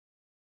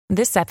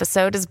This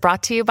episode is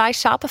brought to you by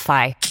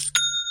Shopify.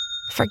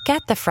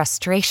 Forget the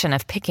frustration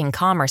of picking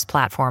commerce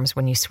platforms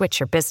when you switch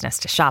your business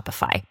to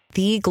Shopify,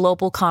 the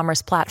global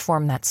commerce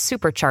platform that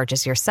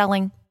supercharges your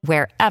selling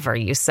wherever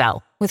you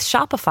sell. With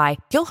Shopify,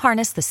 you'll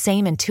harness the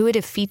same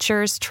intuitive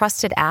features,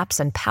 trusted apps,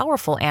 and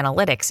powerful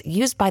analytics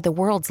used by the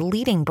world's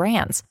leading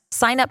brands.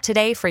 Sign up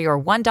today for your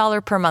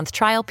 $1 per month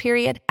trial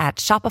period at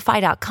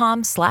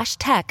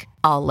shopify.com/tech,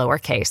 all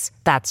lowercase.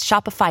 That's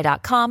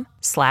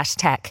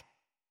shopify.com/tech.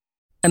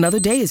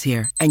 Another day is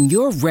here, and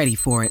you're ready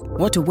for it.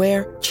 What to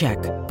wear? Check.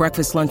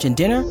 Breakfast, lunch, and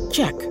dinner?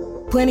 Check.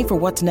 Planning for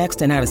what's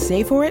next and how to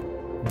save for it?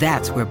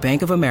 That's where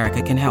Bank of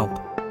America can help.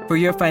 For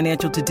your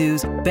financial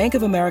to-dos, Bank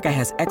of America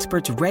has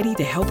experts ready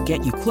to help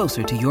get you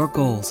closer to your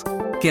goals.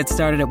 Get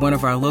started at one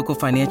of our local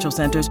financial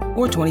centers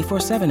or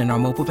 24/7 in our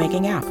mobile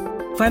banking app.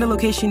 Find a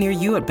location near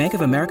you at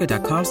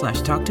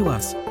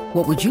bankofamerica.com/talktous.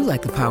 What would you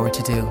like the power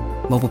to do?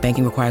 Mobile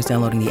banking requires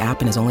downloading the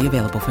app and is only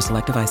available for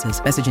select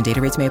devices. Message and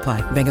data rates may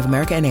apply. Bank of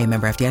America N.A.,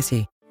 member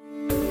FDIC.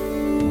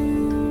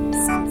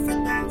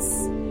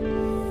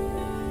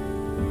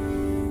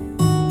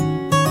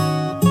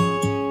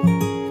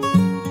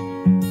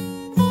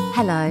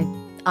 Hello,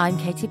 I'm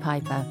Katie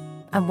Piper,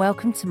 and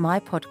welcome to my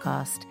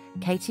podcast,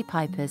 Katie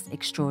Piper's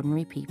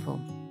Extraordinary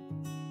People.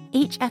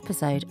 Each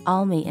episode,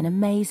 I'll meet an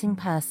amazing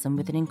person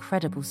with an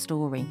incredible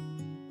story,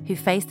 who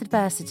faced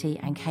adversity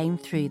and came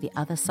through the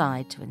other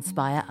side to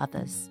inspire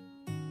others.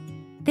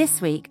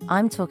 This week,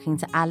 I'm talking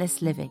to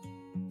Alice Living,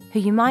 who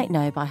you might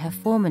know by her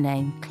former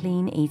name,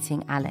 Clean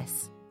Eating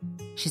Alice.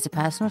 She's a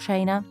personal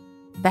trainer,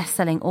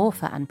 best-selling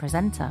author and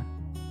presenter,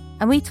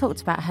 and we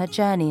talked about her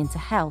journey into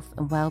health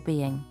and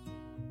well-being,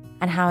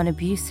 and how an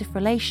abusive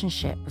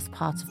relationship was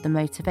part of the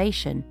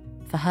motivation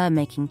for her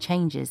making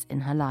changes in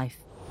her life.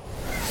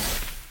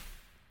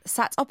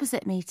 Sat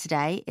opposite me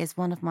today is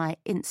one of my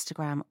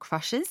Instagram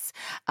crushes.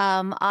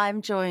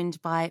 I'm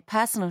joined by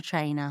personal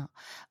trainer,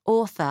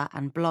 author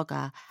and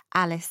blogger,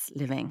 Alice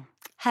Living.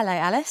 Hello,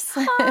 Alice.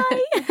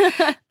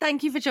 Hi.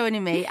 Thank you for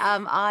joining me.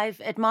 I've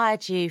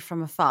admired you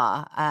from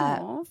afar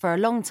for a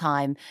long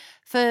time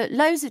for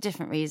loads of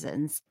different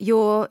reasons.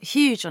 You're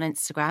huge on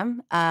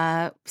Instagram,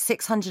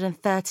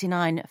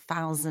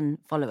 639,000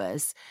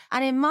 followers.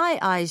 And in my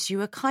eyes, you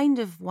were kind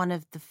of one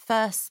of the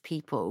first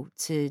people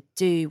to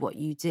do what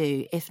you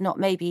do, if not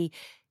maybe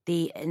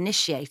the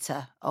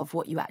initiator of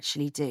what you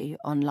actually do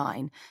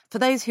online. For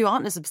those who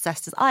aren't as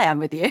obsessed as I am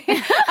with you,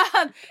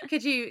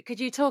 could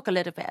you talk a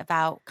little bit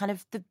about kind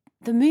of the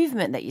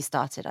movement that you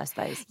started, I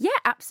suppose? Yeah,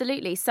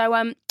 absolutely.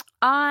 So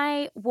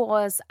I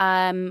was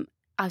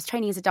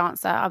training as a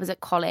dancer. I was at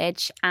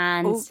college,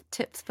 and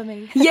tips for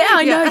me. Yeah,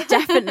 I know,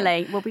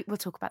 definitely. We'll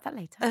talk about that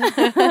later.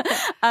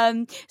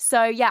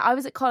 So yeah, I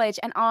was at college,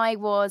 and I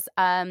was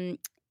in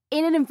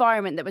an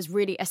environment that was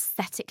really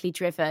aesthetically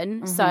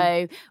driven. Mm-hmm.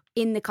 So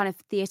in the kind of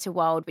theatre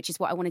world, which is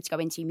what I wanted to go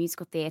into,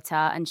 musical theatre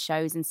and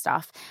shows and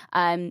stuff.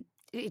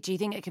 Do you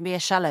think it can be a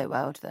shallow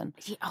world then?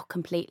 Yeah, oh,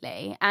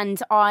 completely. And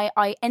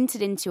I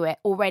entered into it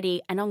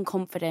already an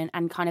unconfident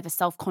and kind of a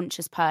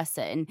self-conscious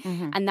person.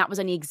 Mm-hmm. And that was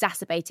only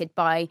exacerbated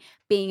by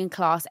being in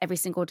class every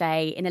single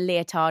day in a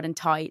leotard and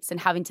tights and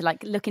having to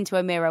like look into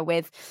a mirror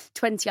with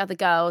 20 other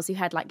girls who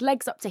had like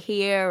legs up to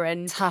here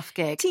and tough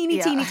gig, teeny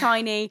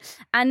tiny.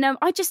 And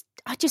I just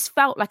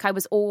felt like I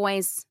was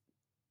always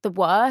the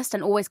worst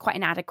and always quite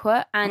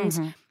inadequate,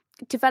 and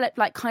developed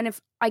like kind of,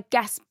 I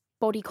guess,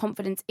 body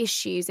confidence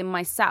issues in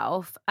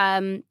myself.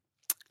 And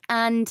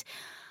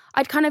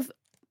I'd kind of,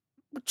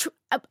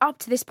 up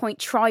to this point,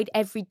 tried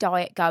every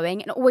diet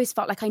going, and always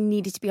felt like I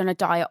needed to be on a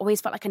diet, always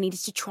felt like I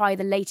needed to try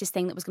the latest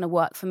thing that was going to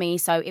work for me.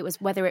 So it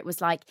was, whether it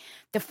was like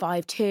the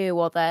 5-2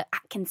 or the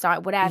Atkins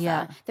diet,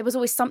 whatever, there was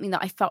always something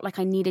that I felt like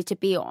I needed to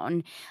be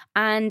on.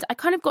 And I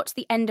kind of got to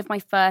the end of my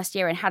first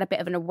year and had a bit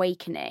of an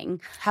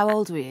awakening. How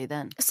old were you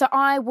then? So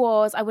I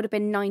would have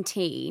been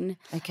 19,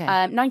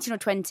 19 or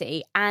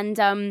 20.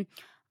 And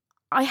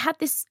I had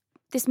this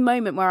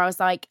moment where I was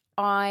like,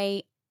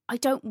 I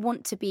don't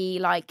want to be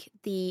like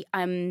the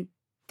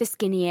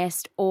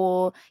skinniest,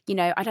 or, you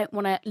know, I don't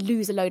want to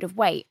lose a load of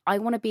weight. I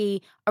want to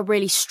be a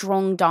really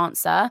strong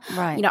dancer.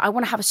 Right. You know, I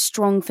want to have a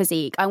strong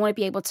physique. I want to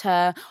be able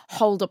to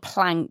hold a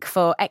plank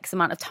for X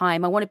amount of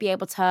time. I want to be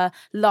able to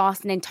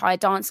last an entire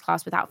dance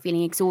class without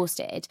feeling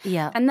exhausted.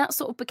 Yeah. And that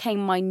sort of became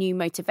my new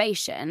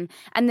motivation.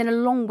 And then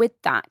along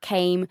with that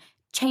came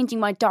changing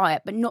my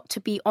diet, but not to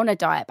be on a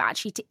diet, but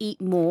actually to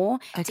eat more,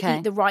 to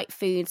eat the right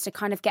foods, to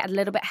kind of get a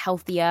little bit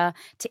healthier,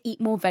 to eat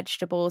more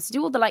vegetables, to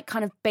do all the like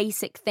kind of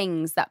basic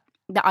things that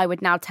I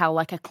would now tell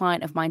like a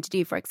client of mine to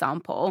do, for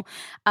example.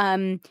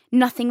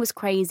 Nothing was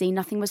crazy,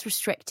 nothing was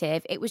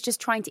restrictive. It was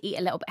just trying to eat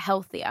a little bit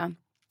healthier.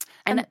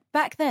 And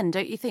back then,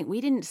 don't you think,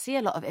 we didn't see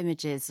a lot of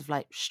images of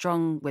like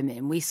strong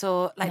women? We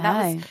saw like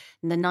that was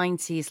in the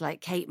 90s, like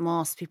Kate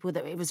Moss, people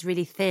that it was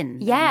really thin.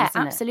 Yeah,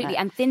 absolutely.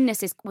 And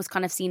thinness was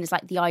kind of seen as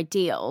like the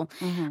ideal.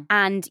 Mm-hmm.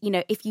 And, you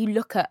know, if you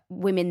look at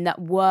women that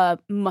were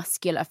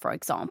muscular, for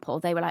example,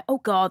 they were like, oh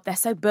God, they're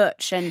so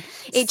butch. And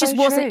it just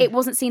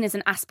wasn't seen as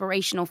an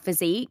aspirational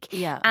physique.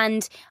 Yeah.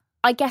 And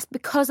I guess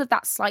because of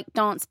that slight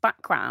dance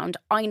background,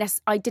 I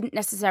didn't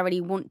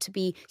necessarily want to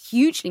be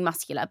hugely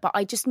muscular, but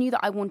I just knew that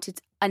I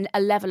wanted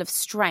a level of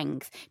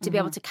strength to be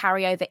able to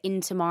carry over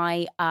into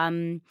my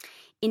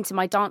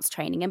dance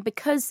training. And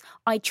because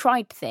I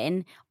tried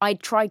thin, I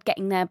tried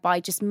getting there by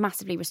just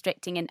massively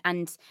restricting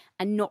and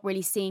not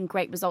really seeing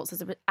great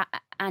results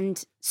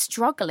and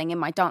struggling in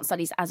my dance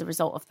studies as a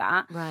result of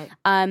that.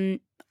 Right.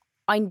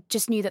 I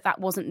just knew that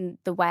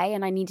wasn't the way,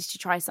 and I needed to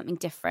try something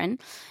different.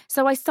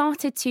 So I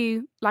started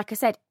to, like I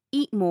said,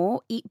 eat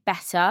more, eat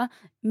better,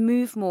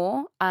 move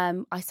more.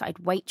 I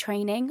started weight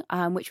training,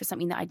 which was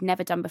something that I'd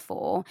never done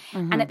before.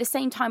 And at the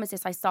same time as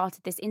this, I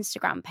started this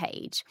Instagram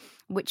page,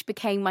 which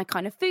became my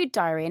kind of food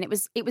diary. And it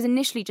was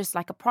initially just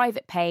like a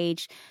private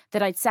page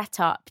that I'd set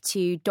up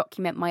to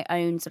document my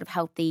own sort of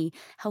healthy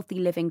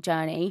living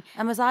journey.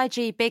 And was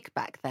IG big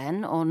back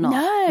then or not?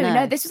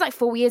 No, this was like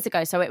 4 years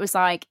ago. So it was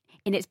like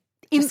in its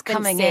just infancy,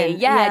 coming in.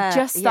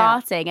 Just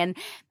starting.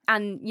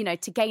 And you know,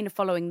 to gain a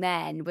following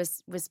then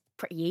was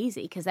pretty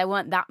easy because there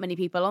weren't that many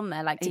people on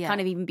there. Like to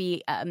kind of even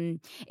be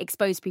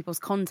exposed to people's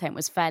content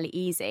was fairly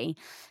easy.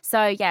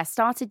 So yeah,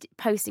 started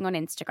posting on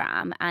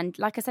Instagram, and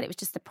like I said, it was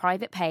just a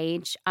private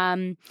page.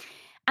 And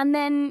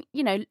then,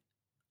 you know,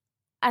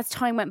 as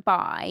time went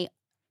by,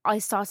 I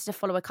started to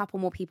follow a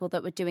couple more people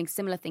that were doing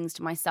similar things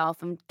to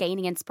myself and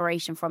gaining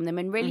inspiration from them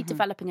and really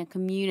developing a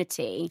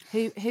community.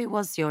 Who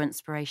was your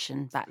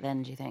inspiration back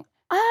then, do you think?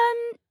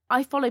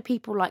 I followed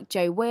people like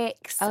Joe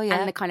Wicks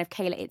and the kind of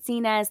Kayla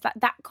Itzines.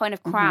 That kind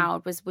of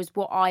crowd was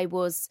what I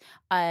was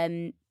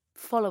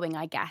following,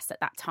 I guess, at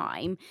that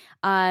time.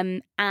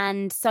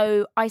 And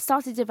so I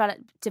started to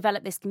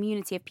develop this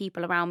community of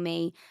people around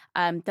me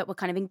that were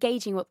kind of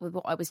engaging with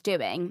what I was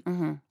doing.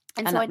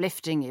 And so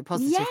uplifting you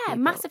positively. Yeah,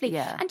 massively.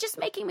 Yeah. And just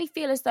making me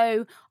feel as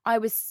though I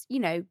was, you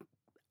know,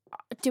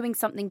 doing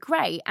something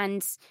great.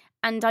 And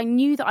I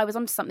knew that I was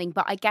onto something.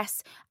 But I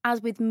guess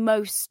as with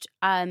most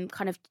kind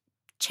of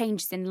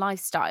changes in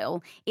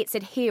lifestyle, it's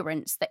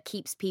adherence that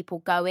keeps people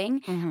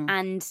going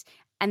and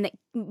that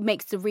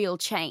makes the real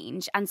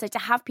change. And so to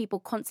have people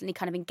constantly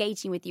kind of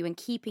engaging with you and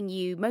keeping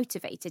you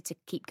motivated to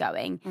keep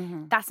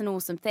going, that's an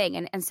awesome thing.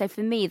 And so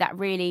for me, that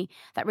really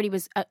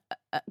was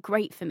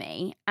great for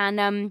me.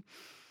 And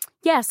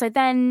so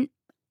then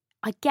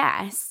I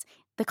guess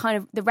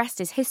the rest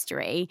is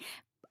history.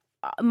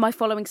 My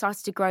following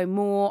started to grow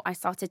more. I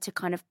started to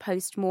kind of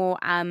post more.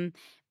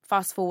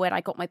 Fast forward,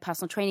 I got my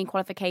personal training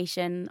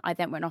qualification. I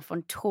then went off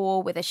on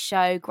tour with a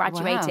show,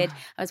 graduated. Wow.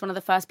 I was one of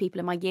the first people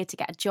in my year to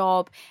get a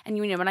job. And,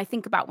 you know, when I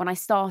think about when I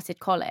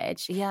started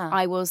college,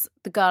 I was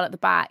the girl at the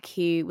back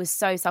who was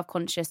so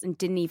self-conscious and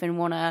didn't even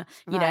want to,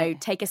 you know,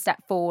 take a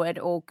step forward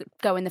or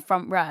go in the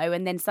front row.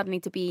 And then suddenly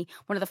to be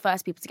one of the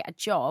first people to get a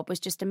job was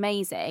just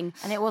amazing.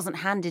 And it wasn't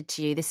handed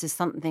to you. This is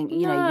something,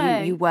 you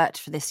know, you worked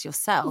for this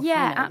yourself.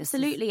 Yeah, you know,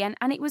 absolutely. And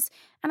it was,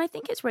 and I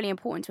think it's really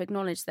important to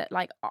acknowledge that,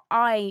 like,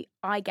 I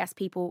guess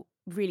people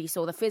really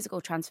saw the physical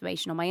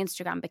transformation on my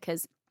Instagram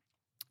because,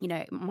 you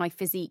know, my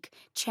physique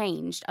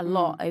changed a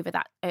lot over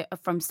that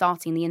from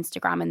starting the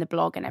Instagram and the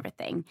blog and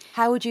everything.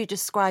 How would you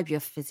describe your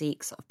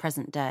physique sort of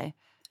present day?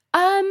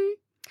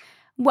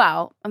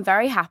 Well, I'm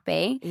very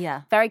happy.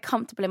 Yeah. Very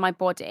comfortable in my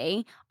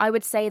body. I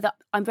would say that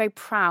I'm very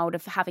proud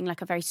of having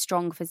like a very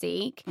strong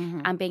physique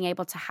and being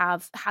able to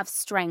have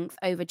strength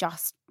over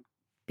just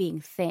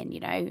being thin, you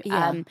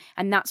know,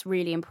 and that's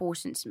really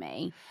important to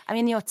me. I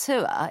mean, your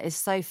tour is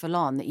so full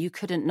on that you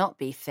couldn't not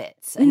be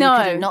fit, and you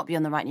couldn't not be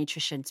on the right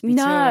nutrition to be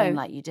touring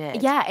like you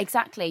did. Yeah,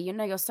 exactly. You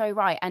know, you're so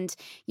right. And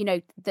you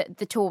know,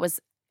 the tour was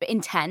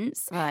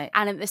intense, right?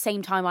 And at the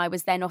same time, I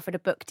was then offered a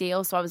book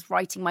deal, so I was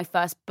writing my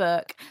first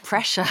book.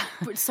 Pressure,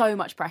 so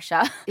much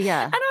pressure.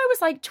 Yeah, and I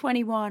was like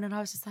 21, and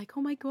I was just like,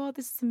 oh my god,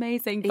 this is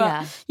amazing.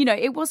 But you know,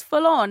 it was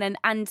full on,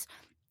 and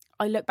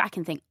I look back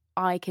and think,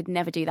 I could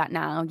never do that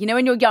now. You know,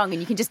 when you're young and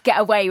you can just get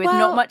away with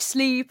not much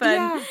sleep. And...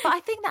 Yeah, but I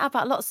think that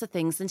about lots of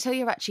things until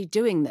you're actually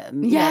doing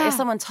them. You know, if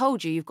someone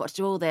told you you've got to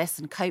do all this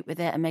and cope with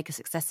it and make a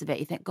success of it,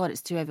 you think, God,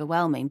 it's too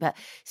overwhelming. But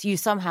so you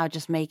somehow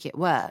just make it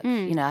work.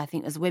 You know, I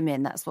think as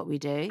women, that's what we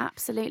do.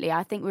 Absolutely.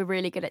 I think we're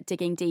really good at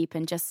digging deep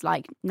and just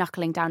like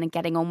knuckling down and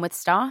getting on with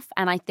stuff.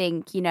 And I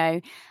think, you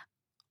know,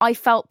 I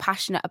felt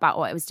passionate about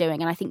what I was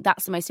doing. And I think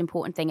that's the most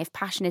important thing. If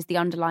passion is the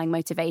underlying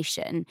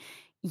motivation,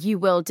 you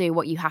will do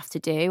what you have to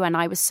do. And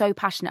I was so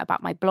passionate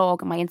about my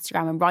blog and my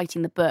Instagram and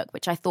writing the book,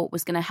 which I thought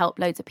was going to help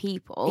loads of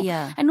people.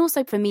 Yeah. And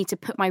also for me to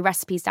put my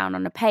recipes down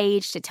on a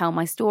page to tell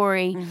my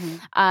story.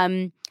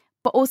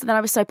 But also then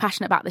I was so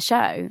passionate about the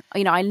show.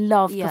 You know, I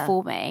love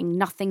performing.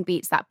 Nothing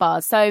beats that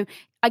buzz. So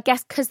I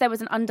guess because there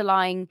was an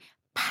underlying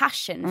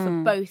passion for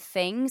both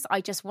things,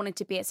 I just wanted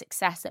to be a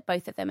success at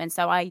both of them, and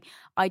so I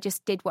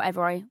just did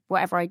whatever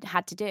I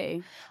had to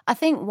do. I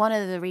think one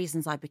of the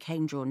reasons I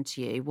became drawn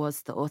to you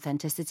was the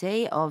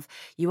authenticity of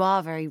you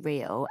are very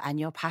real and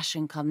your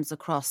passion comes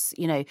across.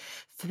 You know,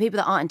 for people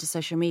that aren't into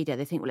social media,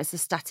 they think, well, it's a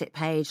static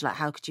page, like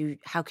how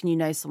can you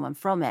know someone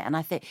from it? And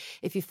I think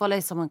if you follow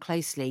someone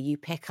closely, you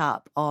pick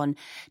up on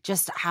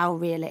just how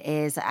real it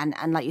is and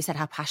like you said,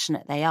 how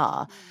passionate they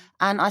are.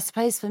 And I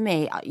suppose for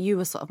me, you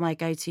were sort of my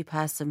go-to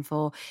person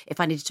for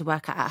if I needed to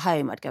work out at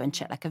home, I'd go and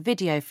check like a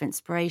video for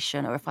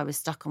inspiration, or if I was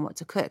stuck on what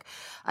to cook,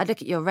 I'd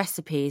look at your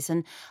recipes.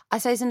 And I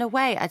suppose in a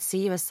way, I'd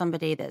see you as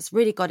somebody that's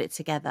really got it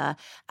together.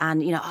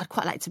 And, you know, I'd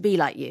quite like to be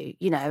like you,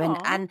 you know,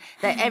 and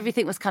that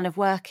everything was kind of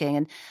working.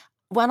 And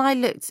when I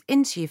looked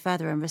into you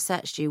further and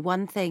researched you,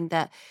 one thing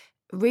that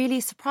really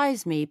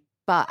surprised me,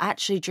 but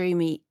actually drew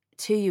me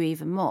to you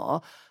even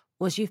more,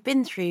 was you've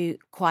been through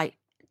quite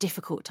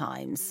difficult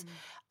times.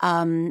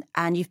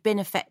 And you've been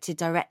affected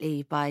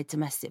directly by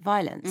domestic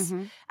violence.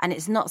 And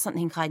it's not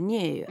something I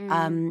knew.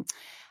 And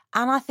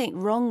I think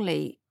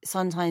wrongly,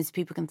 sometimes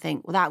people can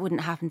think, well, that wouldn't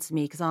happen to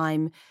me because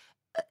I'm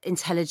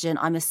intelligent,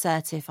 I'm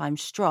assertive, I'm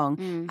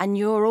strong. And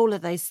you're all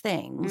of those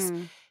things.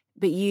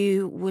 But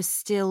you were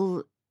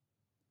still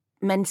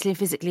mentally and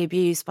physically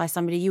abused by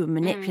somebody. You were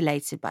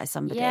manipulated by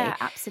somebody. Yeah,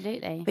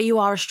 absolutely. But you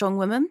are a strong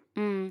woman.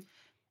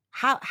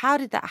 How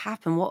did that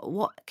happen?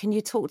 What can you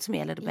talk to me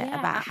a little bit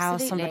about how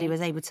somebody was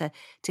able to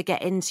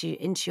get into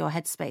your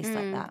headspace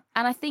like that?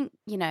 And I think,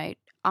 you know,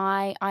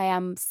 I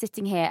am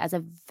sitting here as a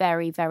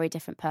very, very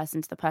different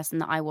person to the person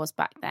that I was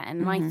back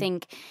then. And I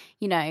think,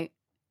 you know,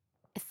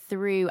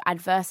 through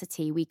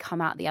adversity, we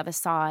come out the other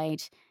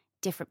side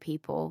different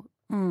people,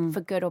 for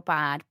good or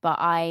bad. But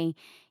I'm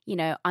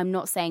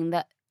not saying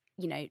that,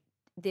 you know,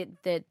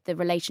 the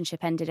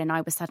relationship ended and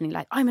I was suddenly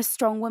like, I'm a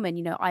strong woman.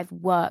 You know, I've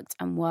worked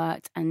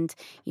and,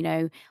 you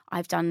know,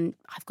 I've gone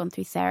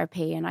through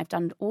therapy and I've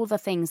done all the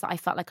things that I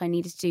felt like I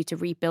needed to do to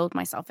rebuild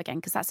myself again,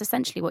 because that's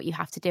essentially what you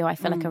have to do. I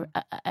feel like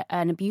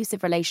an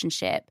abusive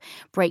relationship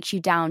breaks you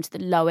down to the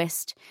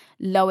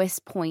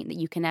lowest point that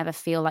you can ever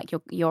feel like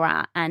you're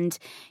at. And,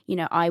 you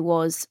know,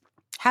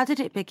 How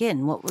did it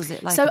begin? What was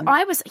it like? So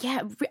I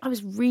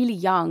was really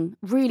young,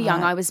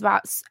 young. I was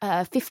about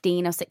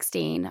 15 or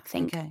 16, I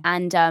think. Okay.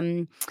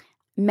 And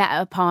met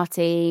at a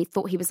party,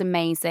 thought he was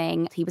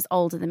amazing. He was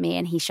older than me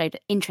and he showed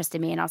interest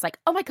in me. And I was like,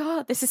 oh my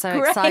God, this is so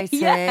great.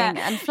 Exciting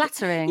and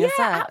flattering as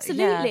well.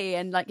 Absolutely. Yeah.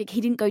 And like, he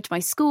didn't go to my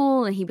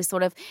school and he was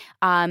sort of,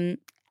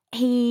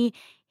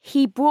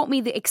 he brought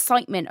me the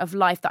excitement of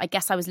life that I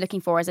guess I was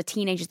looking for as a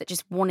teenager that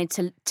just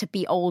wanted to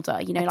be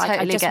older. You know,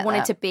 I just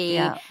wanted to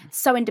be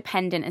so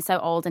independent and so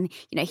old. And,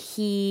 you know,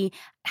 he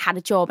had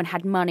a job and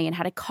had money and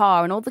had a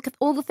car and all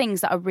the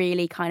things that are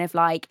really kind of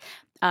like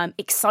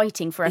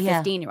exciting for a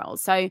 15-year-old.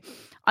 So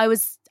I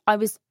was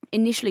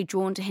initially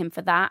drawn to him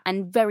for that.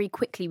 And very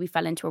quickly we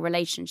fell into a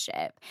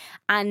relationship.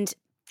 And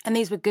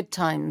these were good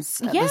times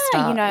at the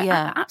start. You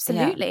know,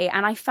 absolutely. Yeah.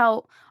 And I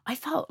felt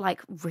like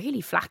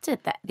really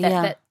flattered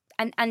that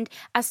And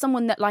as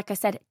someone that, like I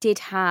said, did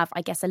have,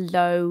 I guess, a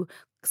low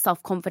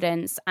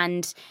self-confidence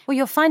and... Well,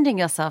 you're finding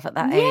yourself at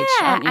that age,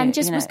 aren't you? And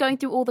just was going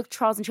through all the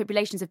trials and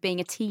tribulations of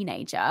being a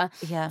teenager.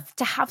 Yeah.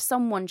 To have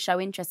someone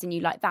show interest in you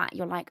like that,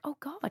 you're like, oh,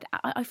 God,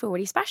 I feel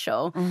really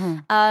special.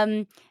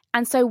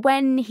 And so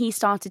when he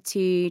started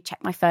to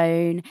check my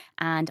phone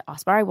and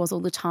ask where I was all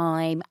the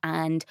time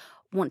and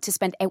want to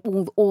spend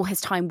all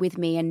his time with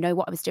me and know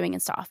what I was doing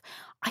and stuff,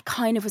 I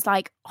kind of was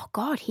like, oh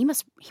God, he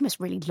must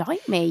really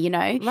like me, you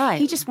know? Right.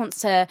 He just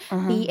wants to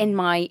be in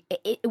my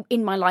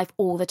life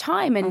all the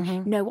time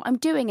and know what I'm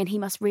doing, and he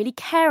must really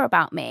care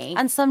about me.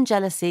 And some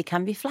jealousy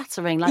can be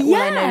flattering, like,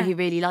 well, I know he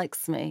really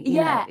likes me.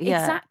 You know?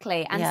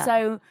 Exactly. And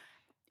so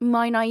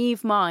my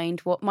naive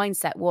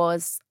mindset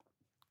was,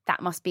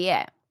 that must be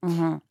it.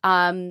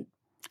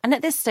 And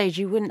at this stage,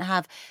 you wouldn't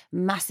have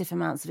massive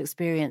amounts of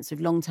experience with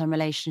long-term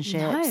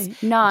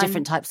relationships, none.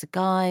 Different types of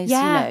guys, you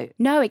know.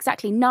 No,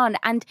 exactly, none.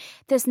 And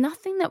there's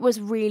nothing that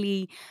was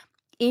really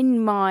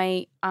in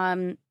my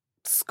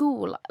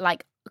school,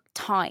 like,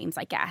 times,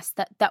 I guess,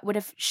 that would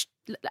have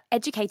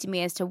educated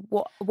me as to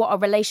what a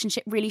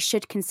relationship really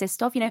should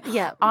consist of, you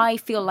know. I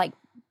feel like,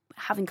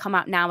 having come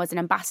out now as an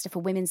ambassador for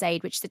Women's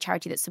Aid, which is the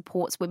charity that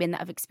supports women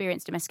that have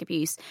experienced domestic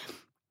abuse,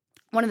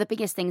 one of the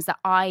biggest things that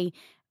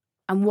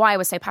and why I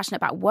was so passionate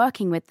about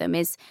working with them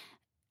is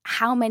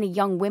how many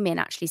young women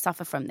actually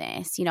suffer from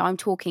this. You know, I'm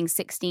talking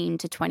 16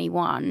 to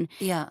 21.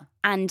 Yeah.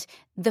 And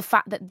the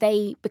fact that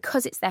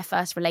because it's their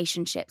first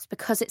relationships,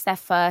 because it's their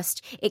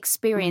first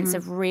experience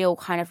of real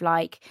kind of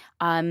like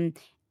a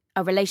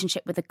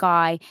relationship with a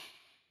guy,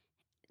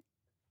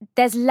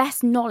 there's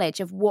less knowledge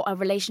of what a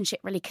relationship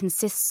really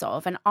consists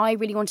of. And I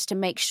really wanted to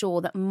make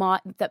sure that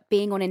that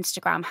being on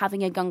Instagram,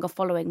 having a younger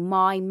following,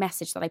 my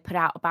message that I put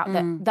out about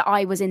that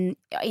I was in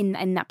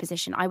that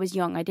position. I was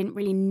young. I didn't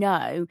really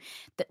know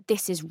that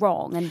this is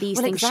wrong and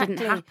these things shouldn't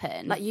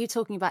happen. Like you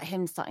talking about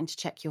him starting to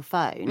check your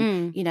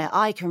phone, you know,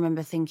 I can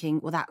remember thinking,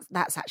 well,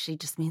 that's actually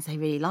just means they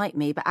really like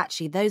me. But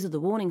actually those are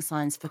the warning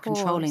signs for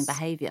controlling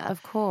behaviour.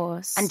 Of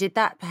course. And did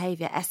that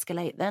behaviour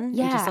escalate then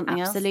into something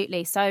else?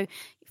 Absolutely. So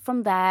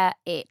from there,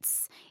 it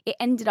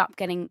ended up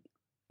getting,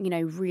 you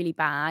know, really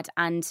bad.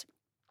 And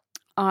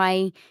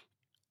I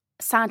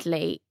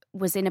sadly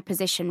was in a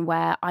position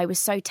where I was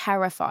so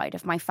terrified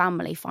of my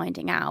family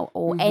finding out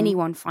or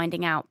anyone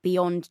finding out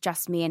beyond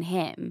just me and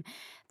him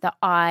that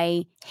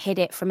I hid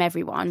it from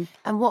everyone.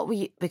 And what were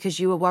you, because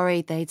you were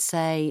worried they'd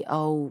say,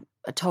 oh,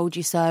 told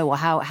you so, or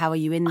how are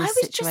you in this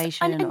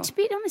situation? And to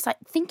be honest, like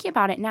thinking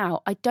about it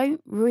now, I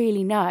don't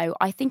really know.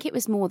 I think it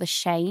was more the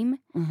shame.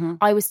 Mm-hmm.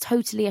 I was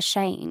totally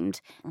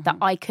ashamed that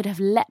I could have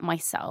let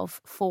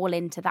myself fall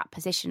into that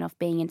position of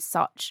being in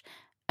such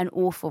an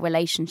awful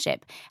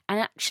relationship. And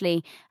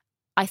actually,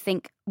 I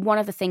think one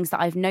of the things that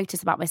I've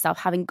noticed about myself,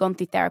 having gone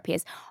through therapy,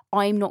 is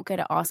I'm not good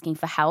at asking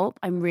for help.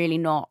 I'm really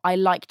not. I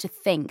like to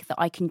think that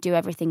I can do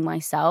everything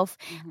myself.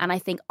 Mm-hmm. And I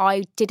think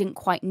I didn't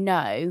quite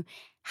know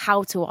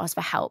how to ask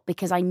for help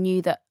because I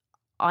knew that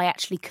I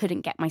actually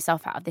couldn't get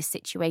myself out of this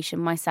situation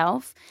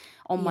myself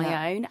on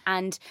my own.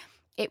 And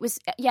it was,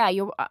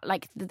 you're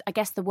like, I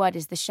guess the word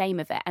is the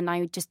shame of it. And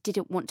I just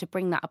didn't want to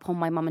bring that upon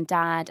my mum and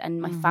dad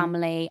and my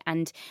family.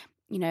 And,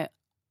 you know,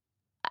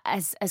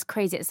 as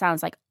crazy as it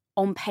sounds, like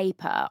on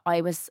paper,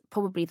 I was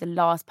probably the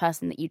last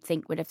person that you'd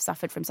think would have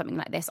suffered from something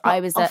like this. But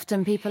I was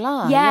often people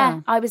are.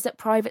 Yeah, I was at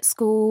private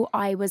school.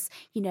 I was,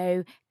 you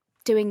know,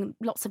 doing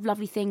lots of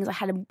lovely things. I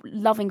had a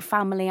loving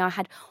family. I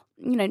had,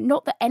 you know,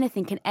 not that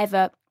anything can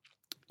ever,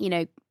 you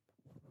know,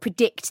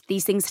 predict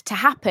these things to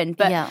happen,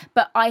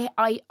 but I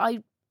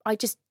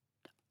just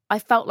I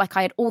felt like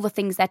I had all the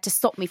things there to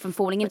stop me from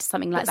falling into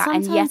something like that.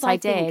 And yes, I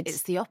did.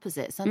 It's the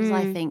opposite. Sometimes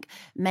I think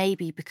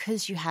maybe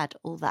because you had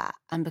all that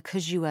and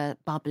because you were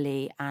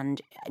bubbly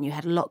and you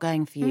had a lot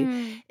going for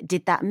you,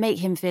 did that make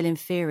him feel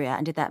inferior?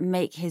 And did that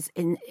make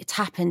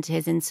tap into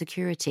his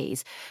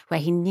insecurities where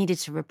he needed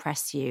to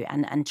repress you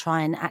and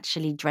try and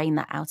actually drain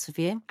that out of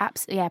you?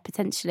 Absolutely. Yeah,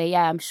 potentially.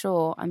 Yeah, I'm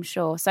sure.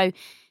 So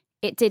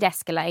it did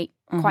escalate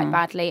quite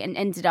badly and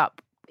ended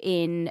up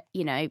in,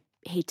 you know,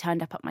 he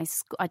turned up at my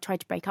school. I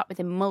tried to break up with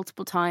him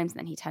multiple times, and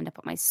then he turned up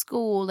at my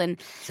school. And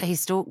so he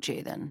stalked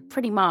you then?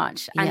 Pretty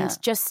much. Yeah.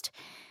 And just,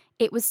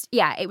 it was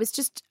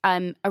just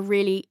a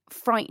really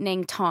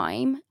frightening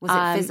time. Was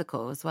it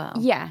physical as well?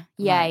 Yeah.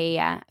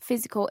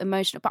 Physical,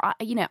 emotional. But,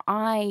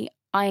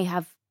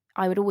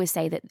 I would always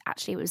say that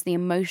actually it was the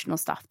emotional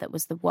stuff that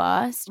was the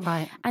worst.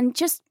 Right. And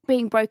just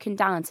being broken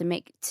down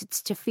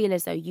to feel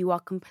as though you are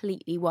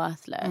completely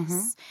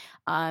worthless.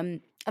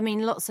 I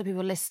mean, lots of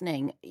people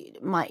listening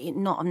might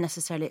not have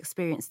necessarily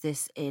experienced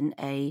this in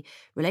a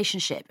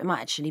relationship. It might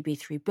actually be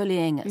through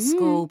bullying at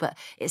school, but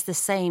it's the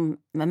same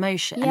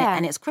emotion. Yeah.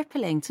 And it's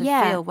crippling to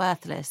feel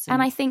worthless.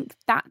 And I think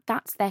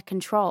that's their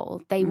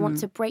control. They want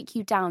to break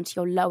you down to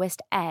your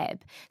lowest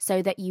ebb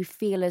so that you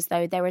feel as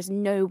though there is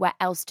nowhere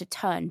else to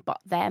turn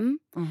but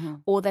them,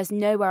 or there's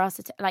nowhere else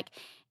to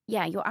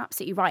yeah, you're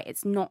absolutely right.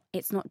 It's not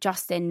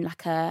just in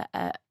like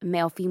a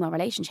male-female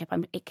relationship.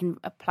 It can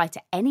apply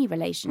to any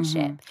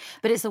relationship.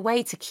 But it's a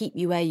way to keep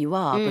you where you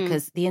are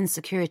because the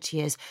insecurity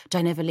is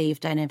don't ever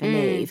leave, don't ever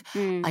leave.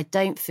 I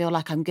don't feel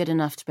like I'm good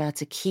enough to be able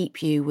to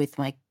keep you with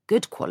my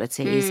good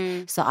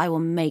qualities, so I will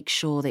make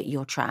sure that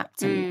you're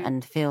trapped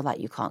and feel that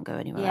you can't go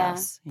anywhere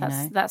else.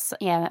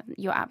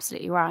 You're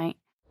absolutely right.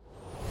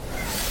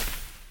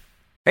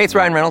 Hey, it's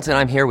Ryan Reynolds, and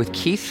I'm here with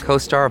Keith,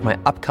 co-star of my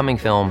upcoming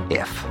film,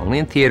 If, only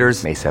in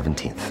theaters May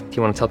 17th. Do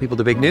you want to tell people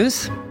the big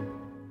news?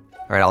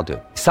 All right, I'll do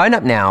it. Sign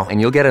up now and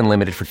you'll get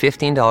unlimited for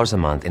 $15 a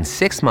month and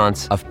 6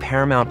 months of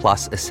Paramount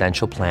Plus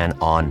Essential Plan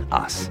on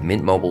us.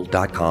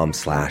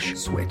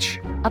 MintMobile.com/switch.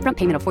 Upfront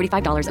payment of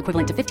 $45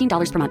 equivalent to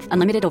 $15 per month.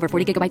 Unlimited over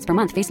 40 gigabytes per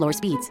month. Face lower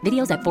speeds.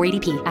 Videos at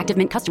 480p. Active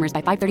Mint customers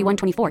by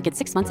 531.24 get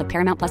 6 months of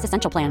Paramount Plus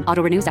Essential Plan.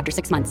 Auto renews after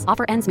 6 months.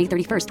 Offer ends May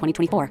 31st,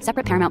 2024.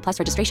 Separate Paramount Plus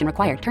registration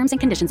required. Terms and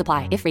conditions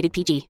apply if rated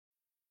PG.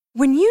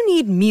 When you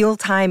need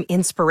mealtime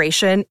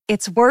inspiration,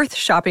 it's worth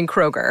shopping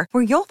Kroger,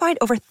 where you'll find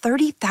over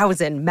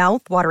 30,000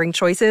 mouth-watering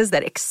choices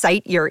that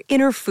excite your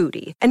inner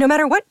foodie. And no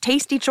matter what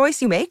tasty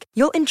choice you make,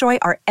 you'll enjoy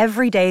our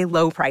everyday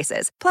low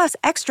prices, plus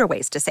extra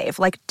ways to save,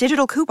 like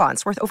digital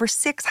coupons worth over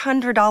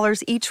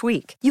 $600 each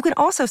week. You can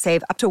also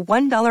save up to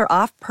 $1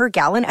 off per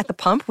gallon at the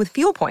pump with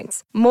fuel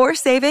points. More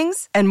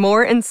savings and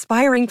more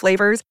inspiring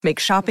flavors make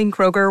shopping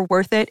Kroger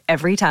worth it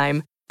every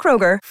time.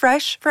 Kroger,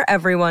 fresh for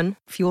everyone.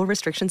 Fuel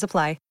restrictions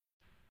apply.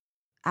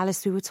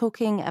 Alice, we were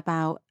talking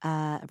about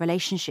a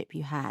relationship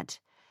you had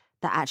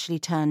that actually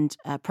turned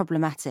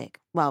problematic.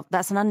 Well,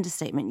 that's an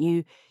understatement.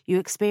 You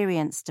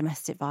experienced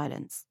domestic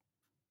violence.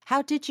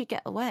 How did you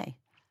get away?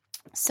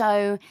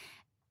 So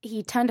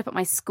he turned up at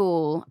my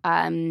school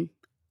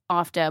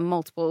after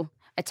multiple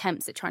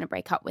attempts at trying to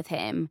break up with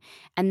him,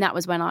 and that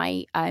was when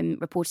I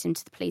reported him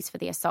to the police for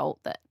the assault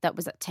that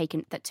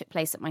took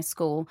place at my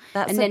school.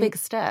 That's a big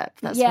step.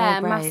 That's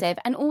very brave. Massive.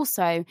 And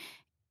also,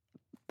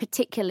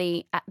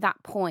 particularly at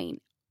that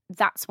point,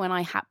 that's when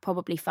I had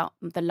probably felt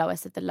the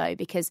lowest of the low,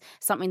 because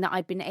something that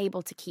I'd been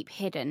able to keep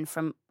hidden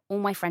from all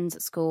my friends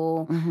at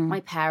school,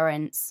 my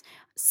parents,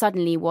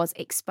 suddenly was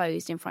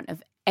exposed in front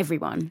of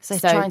everyone. So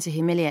trying to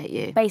humiliate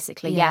you.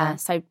 Basically, yeah.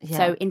 So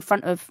in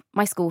front of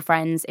my school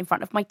friends, in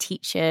front of my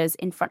teachers,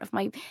 in front of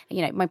my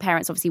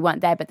parents obviously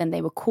weren't there, but then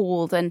they were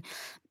called. And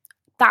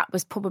that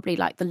was probably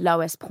like the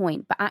lowest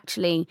point. But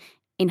actually,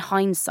 in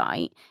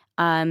hindsight,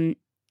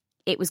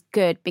 it was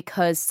good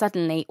because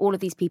suddenly all of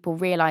these people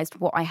realised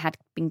what I had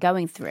been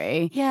going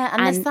through. Yeah,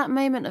 and there's that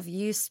moment of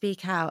you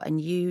speak out and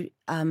you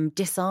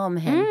disarm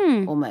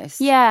him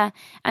almost. Yeah,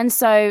 and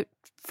so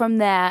from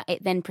there,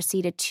 it then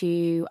proceeded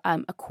to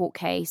a court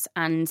case,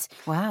 and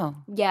wow,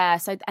 yeah.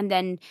 So and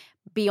then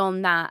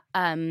beyond that,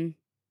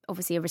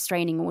 obviously a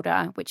restraining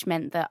order, which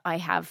meant that I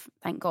have,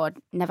 thank God,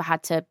 never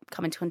had to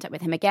come into contact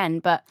with him again.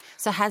 But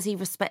so has he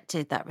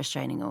respected that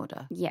restraining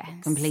order? Yes,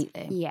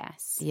 completely.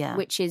 Yes, yeah,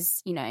 which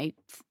is, you know,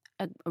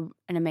 an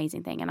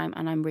amazing thing, and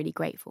I'm really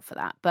grateful for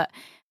that. But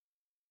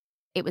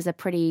it was a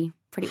pretty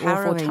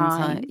awful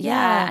time.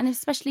 Yeah, and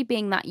especially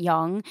being that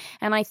young.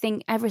 And I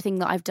think everything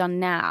that I've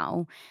done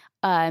now,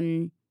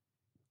 in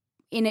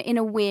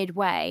a weird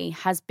way,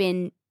 has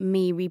been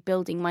me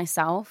rebuilding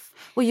myself.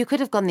 Well, you could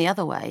have gone the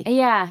other way.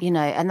 Yeah. You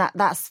know, and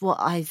that's what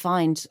I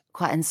find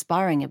quite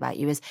inspiring about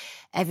you, is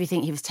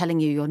everything he was telling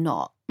you you're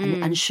not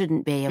and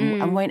shouldn't be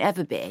and won't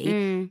ever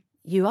be.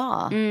 You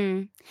are.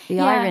 The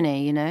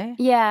irony, you know?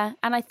 Yeah.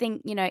 And I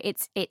think, you know,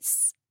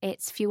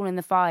 it's fuel in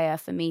the fire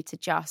for me to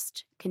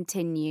just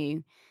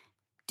continue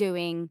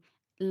loving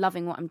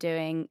what I'm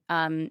doing,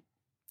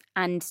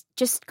 and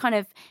just kind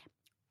of,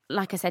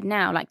 like I said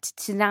now, like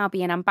to now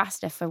be an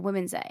ambassador for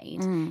Women's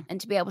Aid,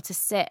 and to be able to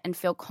sit and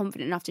feel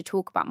confident enough to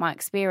talk about my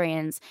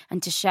experience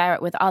and to share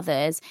it with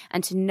others,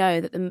 and to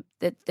know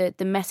that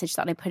the message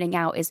that I'm putting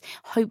out is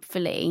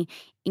hopefully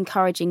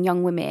encouraging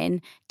young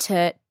women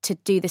to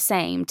do the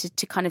same,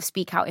 to kind of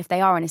speak out if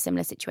they are in a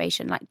similar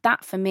situation. Like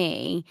that for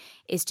me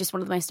is just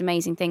one of the most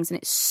amazing things, and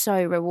it's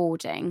so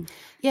rewarding.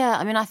 Yeah,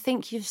 I mean, I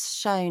think you've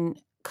shown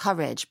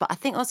courage, but I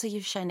think also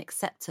you've shown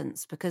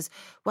acceptance, because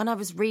when I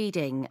was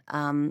reading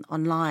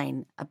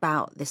online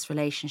about this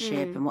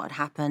relationship and what had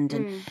happened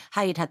and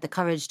how you'd had the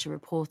courage to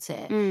report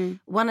it,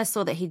 when I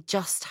saw that he'd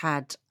just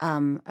had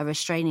a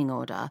restraining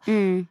order,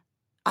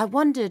 I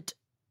wondered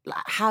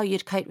how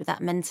you'd cope with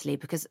that mentally,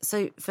 because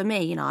so for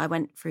me, you know, I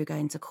went through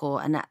going to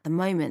court, and at the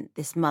moment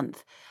this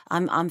month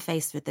I'm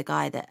faced with the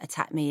guy that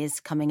attacked me is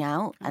coming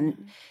out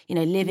and, you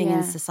know, living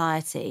in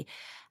society.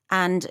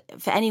 And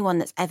for anyone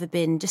that's ever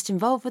been just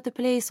involved with the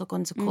police or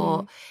gone to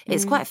court,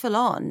 it's quite full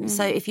on.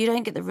 So if you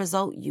don't get the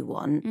result you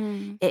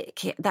want,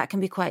 that can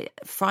be quite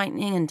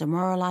frightening and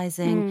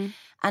demoralising.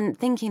 And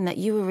thinking that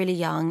you were really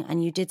young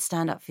and you did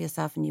stand up for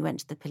yourself and you went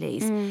to the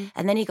police,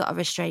 and then he got a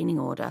restraining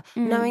order,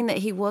 knowing that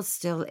he was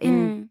still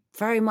in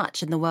very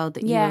much in the world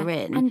that you were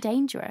in. And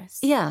dangerous.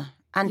 Yeah,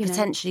 and you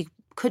potentially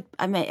could,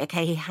 I mean,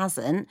 okay, he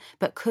hasn't,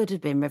 but could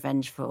have been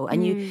revengeful.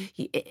 And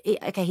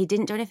okay, he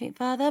didn't do anything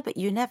further, but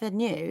you never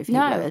knew if he would.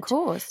 No, of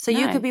course. So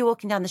you could be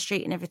walking down the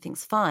street and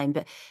everything's fine,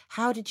 but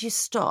how did you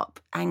stop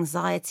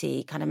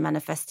anxiety kind of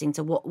manifesting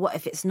to what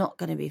if it's not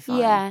going to be fine?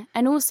 Yeah,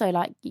 and also,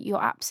 like,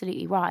 you're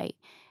absolutely right.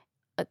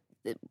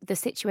 The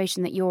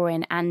situation that you're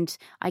in, and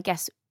I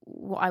guess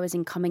what I was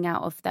in coming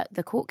out of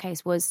the court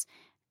case, was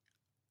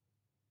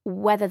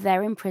whether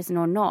they're in prison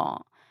or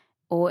not,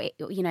 or,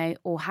 you know,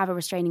 or have a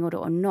restraining order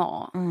or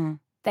not,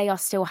 they are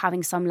still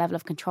having some level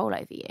of control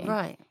over you.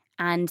 Right.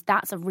 And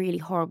that's a really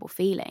horrible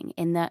feeling,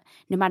 in that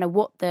no matter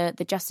what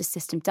the justice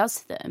system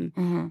does to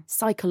them,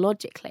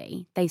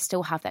 psychologically, they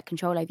still have that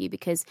control over you.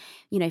 Because,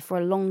 you know, for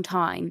a long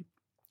time,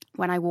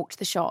 when I walked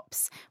the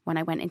shops, when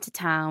I went into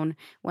town,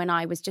 when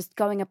I was just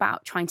going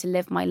about trying to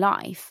live my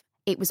life,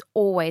 it was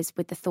always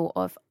with the thought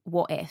of,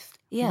 what if?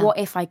 Yeah. What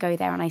if I go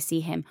there and I see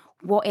him?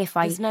 What if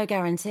There's no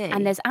guarantee.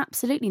 And there's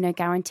absolutely no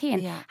guarantee.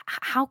 And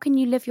how can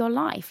you live your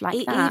life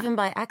like that? Even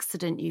by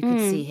accident you could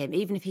see him,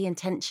 even if he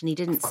intentionally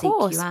didn't seek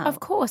you out.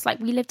 Of course. Like,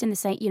 we lived in the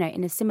same, you know,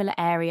 in a similar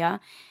area.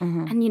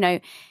 And, you know,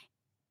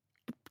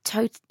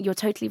 you're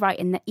totally right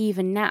in that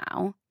even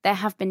now, there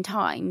have been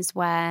times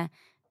where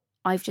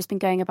I've just been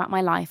going about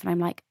my life and I'm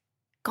like,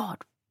 God,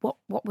 what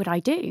would I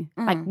do?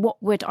 Like,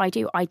 what would I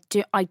do? I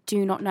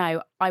do not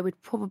know. I would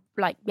probably,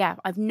 like,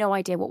 I've no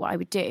idea what I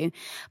would do.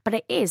 But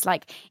it is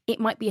like, it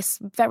might be a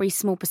very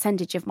small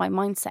percentage of my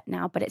mindset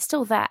now, but it's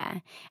still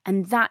there.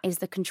 And that is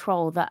the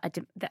control that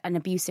an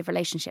abusive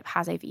relationship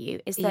has over you,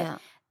 is that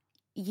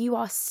you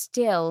are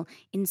still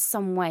in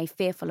some way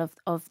fearful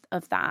of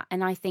that.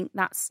 And I think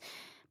that's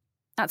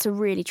a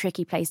really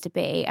tricky place to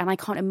be. And I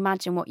can't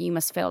imagine what you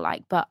must feel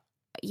like. But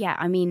yeah,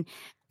 I mean,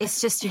 it's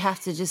just, you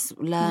have to just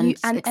learn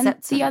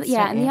acceptance.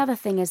 And the other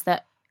thing is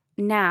that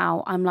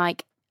now I'm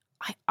like,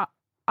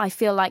 I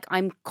feel like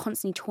I'm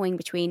constantly toying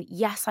between,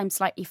 yes, I'm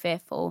slightly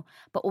fearful,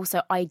 but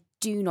also I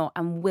do not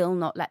and will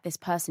not let this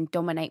person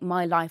dominate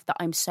my life that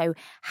I'm so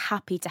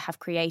happy to have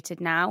created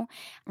now.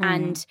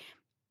 And,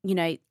 you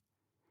know,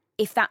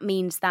 if that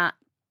means that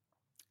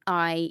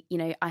I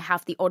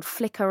have the odd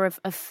flicker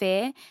of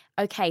fear,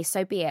 okay,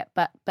 so be it,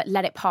 but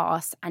let it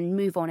pass and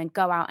move on and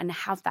go out and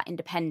have that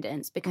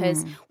independence,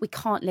 because we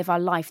can't live our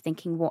life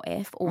thinking what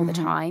if all the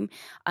time.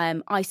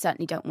 I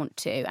certainly don't want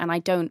to, and I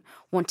don't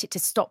want it to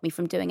stop me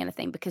from doing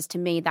anything, because to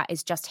me that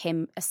is just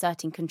him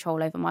asserting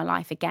control over my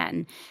life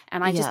again,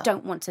 and I just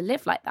don't want to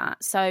live like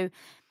that. So,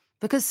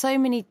 because so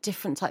many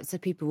different types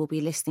of people will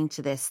be listening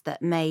to this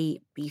that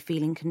may be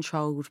feeling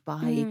controlled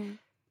by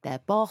their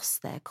boss,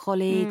 their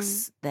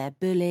colleagues, their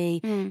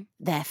bully,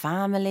 their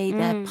family,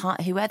 their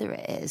whoever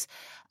it is.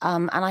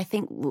 And I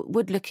think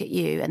would look at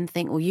you and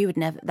think, well,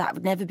 that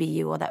would never be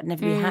you, or that would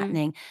never be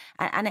happening.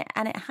 And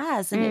it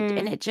has. And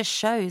it just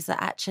shows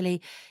that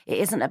actually it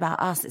isn't about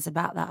us, it's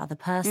about that other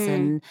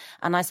person.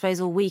 And I suppose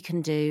all we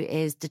can do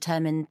is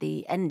determine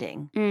the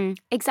ending.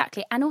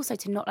 Exactly. And also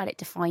to not let it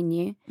define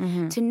you,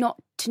 to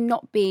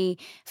not be,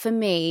 for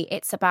me,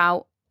 it's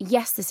about,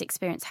 yes, this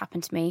experience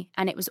happened to me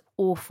and it was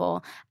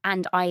awful.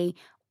 And I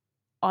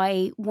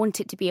want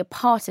it to be a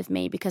part of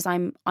me because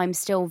I'm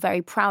still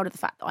very proud of the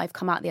fact that I've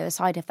come out the other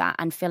side of that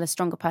and feel a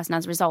stronger person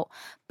as a result.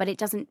 But it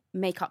doesn't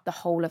make up the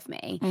whole of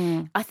me.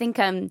 I think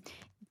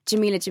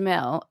Jamila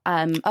Jamil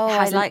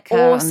has an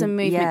awesome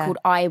movement called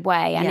I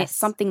Weigh, and it's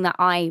something that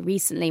I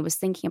recently was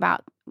thinking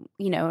about.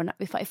 You know, and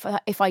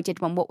if I did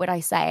one, what would I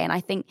say? And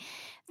I think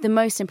the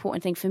most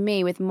important thing for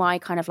me with my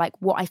kind of like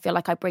what I feel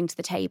like I bring to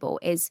the table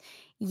is,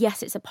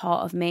 yes, it's a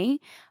part of me,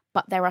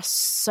 but there are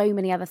so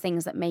many other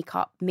things that make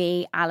up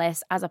me,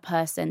 Alice, as a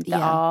person that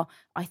are,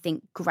 I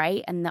think,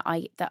 great and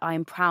that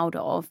I'm proud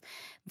of,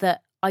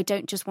 that I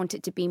don't just want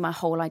it to be my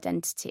whole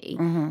identity.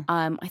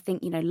 I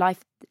think, you know,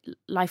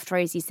 life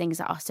throws these things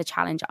at us to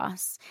challenge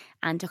us,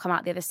 and to come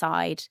out the other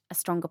side a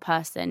stronger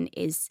person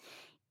is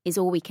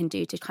all we can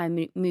do to kind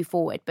of move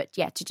forward. But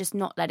yeah, to just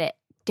not let it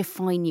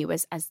define you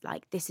as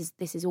like this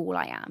is all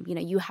I am. You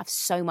know, you have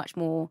so much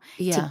more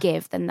to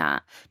give than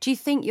that. Do you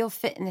think your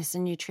fitness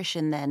and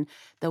nutrition then,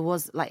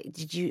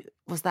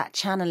 was that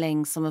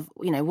channeling some of,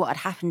 you know, what had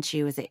happened to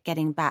you? Was it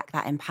getting back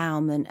that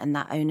empowerment and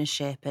that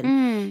ownership?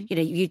 And you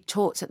know, you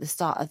talked at the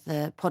start of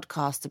the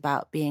podcast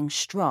about being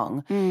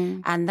strong,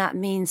 and that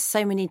means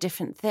so many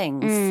different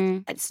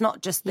things. It's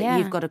not just that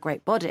you've got a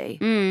great body.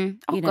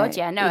 Oh God,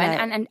 yeah, no,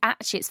 and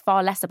actually it's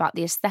far less about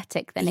the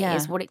aesthetic than it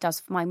is what it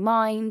does for my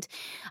mind.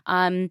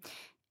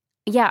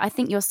 I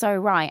think you're so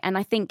right. And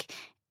I think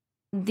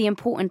the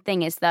important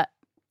thing is that,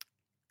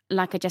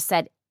 like I just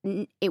said,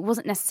 it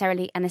wasn't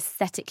necessarily an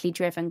aesthetically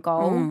driven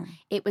goal.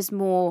 It was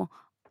more,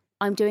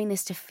 I'm doing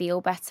this to feel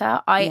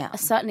better.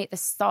 Certainly at the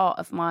start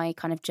of my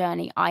kind of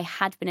journey, I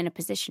had been in a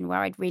position where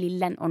I'd really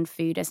lent on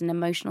food as an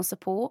emotional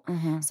support.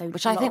 So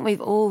which I think we've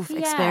all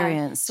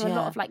experienced. So a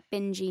lot of like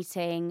binge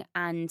eating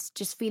and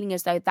just feeling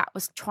as though that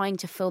was trying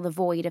to fill the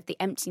void of the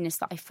emptiness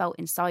that I felt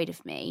inside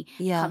of me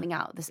coming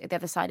out the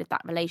other side of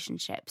that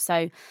relationship.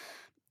 So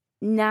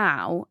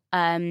now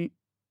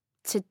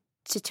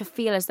to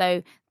feel as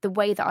though the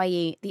way that I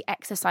eat, the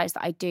exercise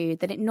that I do,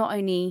 that it not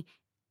only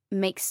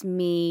makes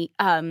me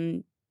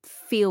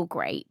feel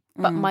great,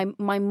 but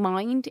my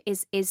mind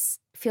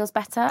feels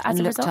better as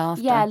a result.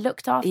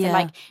 Looked after,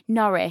 like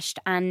nourished.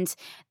 And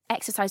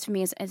exercise for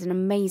me is an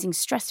amazing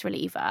stress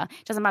reliever.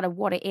 It doesn't matter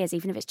what it is,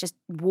 even if it's just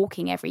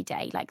walking every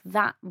day, like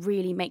that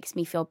really makes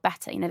me feel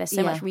better. You know, there's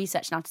so much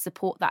research now to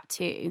support that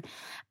too.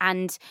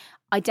 And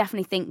I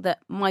definitely think that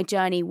my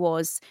journey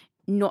was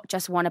not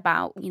just one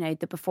about, you know,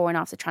 the before and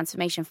after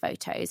transformation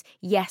photos.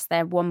 Yes,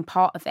 they're one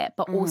part of it,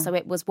 but also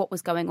it was what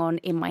was going on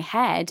in my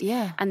head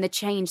and the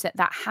change that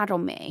had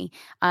on me,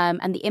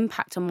 and the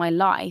impact on my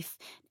life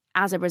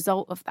as a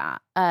result of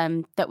that,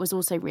 that was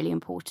also really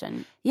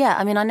important. Yeah,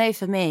 I mean, I know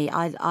for me,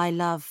 I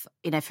love,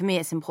 you know, for me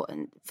it's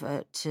important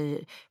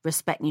to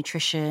respect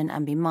nutrition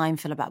and be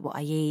mindful about what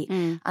I eat.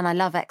 And I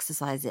love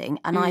exercising.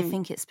 And I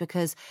think it's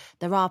because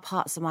there are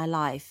parts of my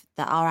life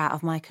that are out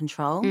of my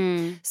control.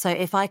 So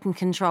if I can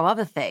control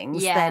other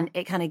things, then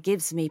it kind of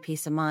gives me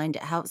peace of mind.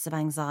 It helps with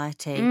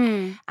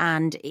anxiety.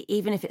 And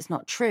even if it's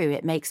not true,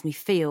 it makes me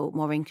feel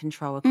more in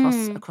control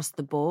across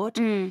the board,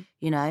 you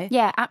know?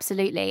 Yeah,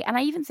 absolutely. And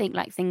I even think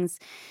like things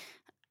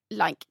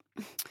like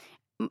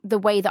the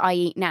way that I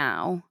eat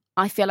now,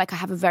 I feel like I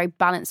have a very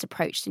balanced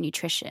approach to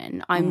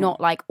nutrition. I'm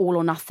not like all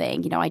or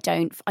nothing. You know, I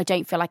don't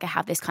feel like I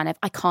have this kind of,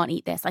 I can't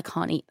eat this, I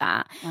can't eat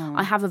that.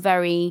 I have a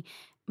very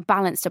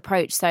balanced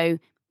approach. So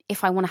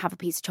if I want to have a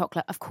piece of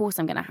chocolate, of course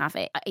I'm going to have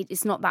it.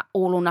 It's not that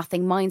all or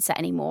nothing mindset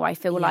anymore. I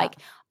feel like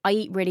I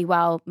eat really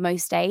well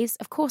most days.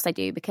 Of course I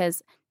do,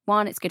 because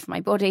 1, it's good for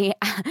my body.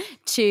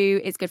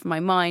 2, it's good for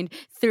my mind.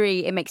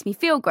 3, it makes me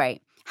feel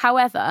great.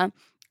 However,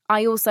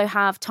 I also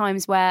have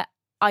times where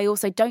I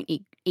also don't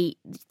eat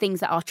things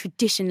that are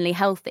traditionally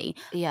healthy,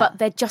 but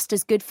they're just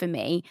as good for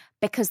me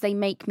because they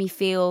make me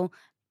feel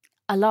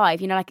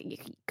alive. You know, like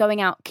going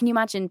out. Can you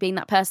imagine being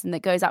that person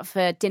that goes out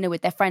for dinner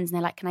with their friends and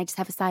they're like, "Can I just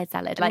have a side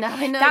salad?" Like,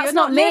 no, that's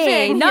not me.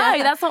 Living. No,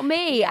 that's not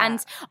me.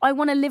 And I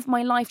want to live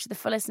my life to the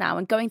fullest now.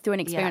 And going through an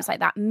experience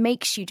like that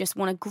makes you just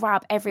want to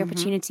grab every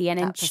opportunity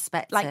and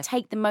like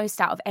take the most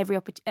out of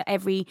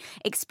every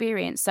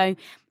experience. So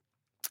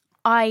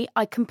I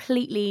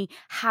completely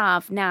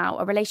have now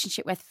a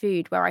relationship with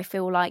food where I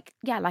feel like,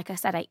 like I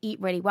said, I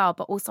eat really well,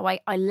 but also I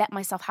let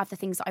myself have the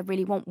things that I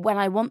really want when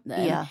I want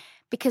them. Yeah.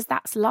 Because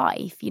that's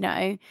life, you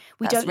know.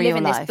 We don't live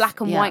in this black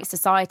and white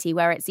society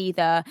where it's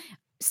either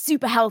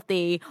super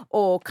healthy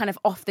or kind of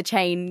off the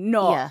chain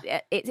not.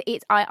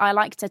 I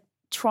like to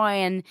try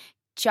and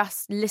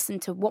just listen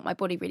to what my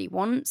body really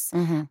wants,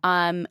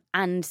 and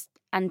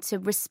to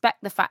respect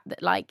the fact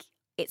that like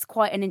it's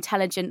quite an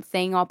intelligent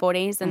thing, our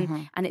bodies,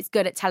 and it's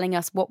good at telling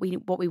us what we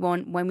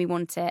want when we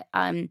want it,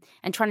 and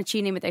trying to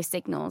tune in with those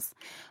signals.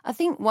 I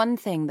think one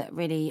thing that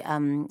really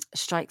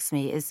strikes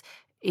me is,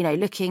 you know,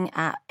 looking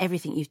at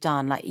everything you've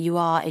done, like you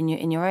are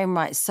in your own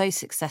right so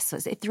successful.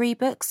 Is it 3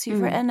 books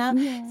you've written now?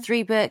 Yeah.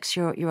 3 books.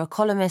 You're a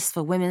columnist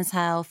for Women's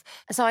Health.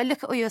 So I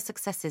look at all your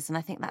successes and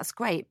I think that's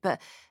great, but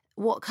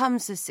what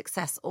comes with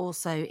success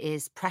also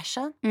is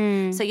pressure.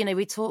 So, you know,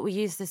 we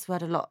use this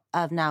word a lot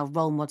of now,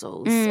 role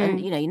models. And,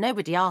 you know,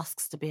 nobody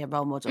asks to be a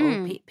role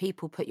model.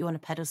 People put you on a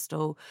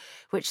pedestal,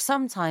 which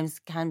sometimes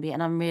can be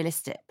an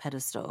unrealistic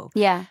pedestal.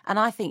 Yeah. And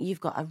I think you've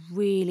got a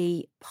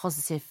really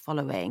positive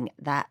following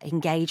that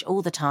engage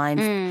all the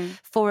time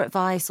for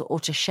advice or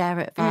to share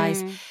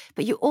advice.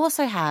 But you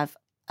also have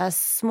a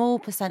small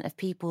percent of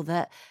people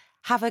that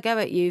have a go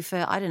at you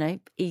for, I don't know,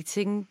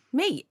 eating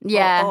meat.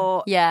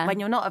 Or when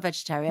you're not a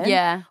vegetarian.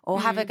 Yeah.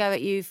 Or have a go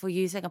at you for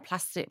using a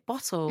plastic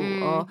bottle.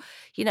 Or,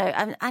 you know,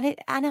 and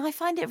I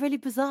find it really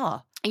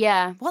bizarre.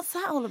 Yeah. What's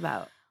that all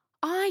about?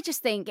 I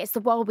just think it's the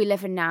world we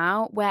live in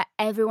now, where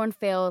everyone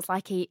feels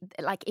like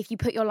if you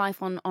put your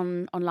life on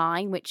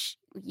online, which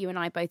you and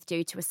I both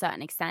do to a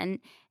certain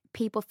extent,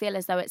 people feel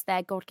as though it's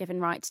their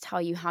God-given right to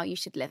tell you how you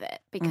should live it.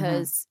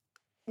 Because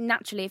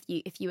naturally,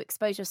 if you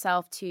expose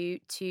yourself to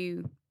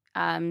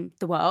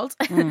the world,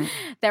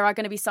 there are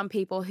going to be some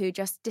people who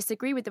just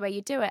disagree with the way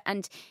you do it.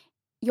 And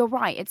you're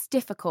right, it's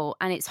difficult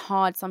and it's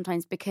hard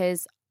sometimes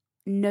because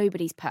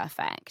nobody's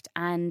perfect,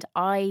 and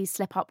I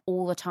slip up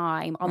all the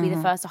time. I'll be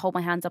the first to hold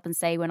my hands up and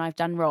say when I've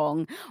done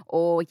wrong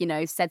or, you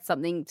know, said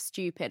something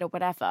stupid or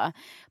whatever.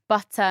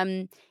 But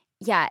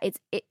yeah,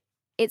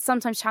 it's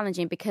sometimes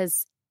challenging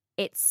because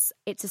it's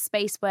a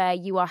space where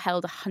you are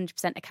held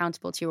 100%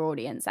 accountable to your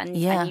audience, and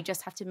you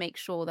just have to make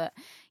sure that,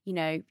 you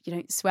know, you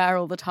don't swear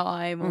all the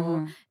time,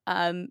 or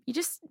you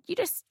just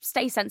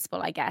stay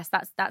sensible. I guess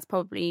that's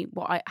probably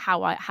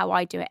how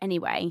I do it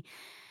anyway.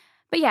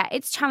 But yeah,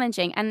 it's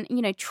challenging, and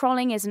you know,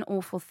 trolling is an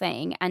awful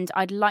thing, and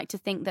I'd like to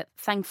think that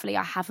thankfully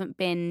I haven't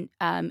been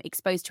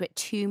exposed to it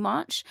too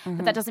much,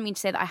 but that doesn't mean to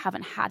say that I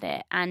haven't had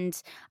it.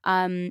 And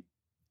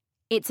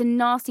it's a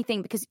nasty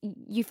thing because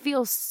you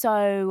feel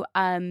so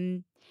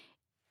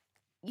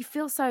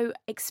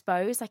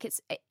exposed. Like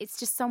it's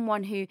just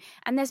someone who,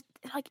 and there's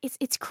like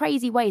it's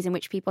crazy ways in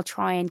which people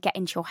try and get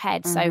into your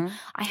head. So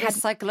I had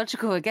it's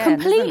psychological again,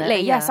 completely. isn't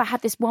it? Yes, I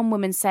had this one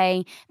woman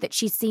saying that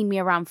she'd seen me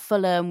around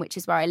Fulham, which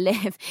is where I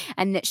live,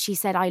 and that she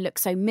said I look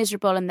so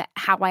miserable and that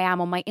how I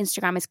am on my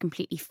Instagram is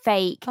completely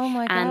fake. Oh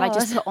my God. And I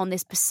just put on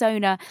this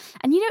persona.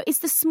 And you know, it's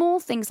the small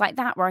things like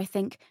that where I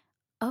think,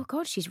 oh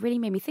God, she's really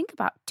made me think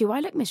about, do I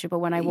look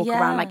miserable when I walk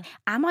around? Like,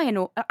 am I a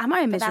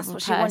miserable that's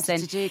what person? She wanted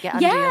to do, get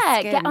under your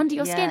skin. Get under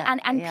your skin.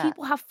 And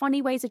people have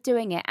funny ways of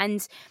doing it.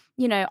 And,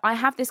 you know, I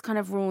have this kind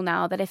of rule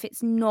now that if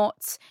it's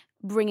not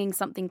bringing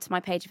something to my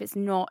page, if it's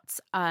not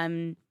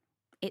kind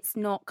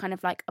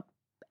of like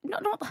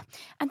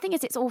and thing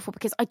is, it's awful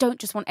because I don't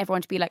just want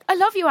everyone to be like, I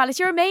love you, Alice,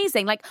 you're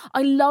amazing. Like,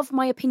 I love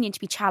my opinion to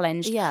be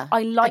challenged. Yeah.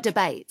 I like a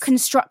debate.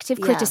 Constructive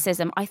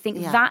criticism. I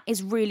think that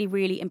is really,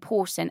 really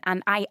important.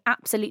 And I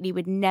absolutely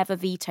would never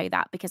veto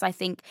that, because I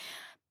think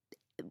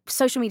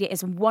social media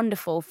is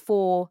wonderful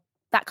for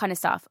that kind of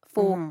stuff,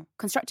 for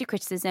constructive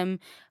criticism,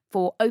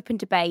 for open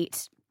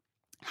debate.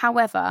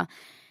 However,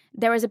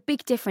 there is a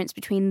big difference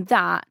between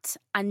that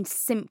and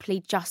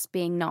simply just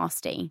being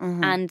nasty,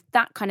 and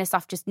that kind of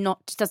stuff just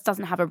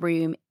doesn't have a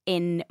room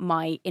in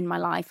my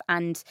life,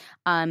 and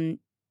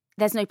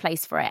there's no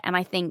place for it. And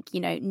I think, you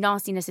know,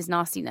 nastiness is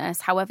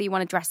nastiness. However you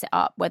want to dress it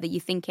up, whether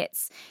you think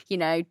it's, you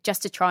know,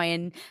 just to try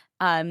and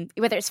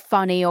whether it's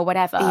funny or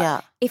whatever.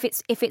 Yeah. If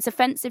it's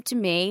offensive to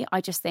me,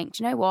 I just think,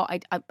 do you know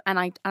what?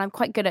 I'm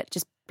quite good at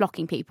just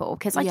blocking people,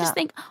 because I just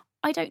think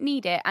I don't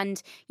need it.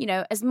 And you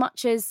know, as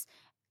much as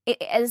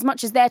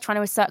they're trying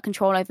to assert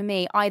control over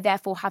me, I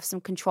therefore have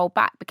some control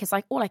back, because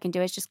like all I can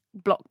do is just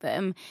block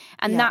them,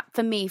 and that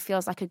for me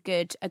feels like a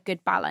good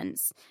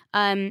balance.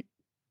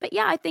 But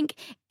yeah, I think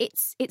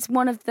it's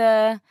one of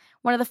the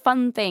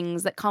fun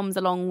things that comes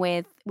along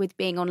with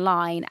being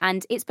online,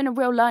 and it's been a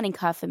real learning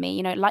curve for me.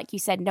 You know, like you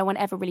said, no one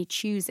ever really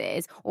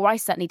chooses, or I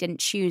certainly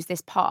didn't choose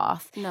this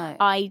path. No,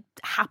 I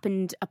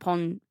happened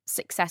upon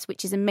success,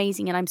 which is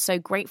amazing, and I'm so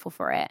grateful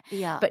for it.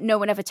 Yeah, but no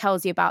one ever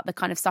tells you about the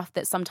kind of stuff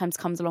that sometimes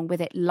comes along with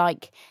it,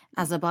 like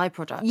as a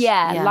byproduct.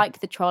 Yeah,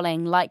 like the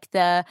trolling, like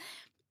the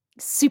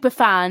super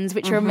fans,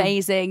 which are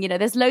amazing. You know,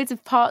 there's loads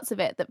of parts of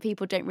it that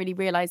people don't really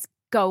realize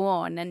go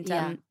on, and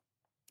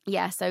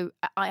so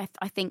I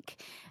think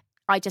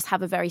I just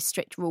have a very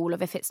strict rule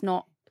of, if it's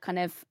not kind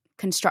of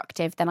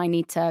constructive, then I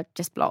need to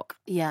just block.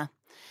 Yeah.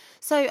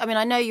 So, I mean,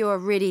 I know you're a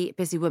really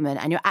busy woman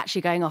and you're actually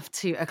going off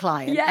to a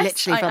client,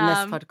 literally from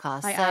this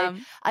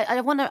podcast.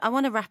 I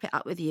want to wrap it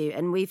up with you.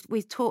 And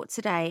we've talked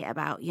today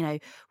about, you know,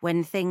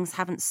 when things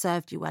haven't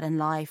served you well in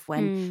life,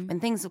 when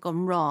things have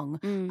gone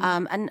wrong.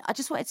 And I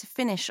just wanted to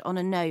finish on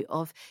a note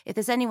of, if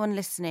there's anyone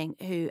listening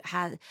who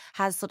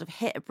has sort of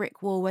hit a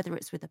brick wall, whether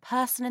it's with a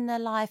person in their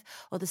life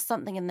or there's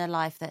something in their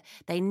life that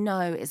they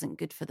know isn't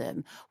good for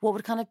them, what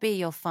would kind of be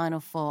your final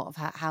thought of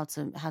how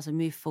to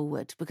move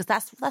forward? Because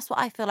that's what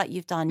I feel like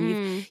you've done.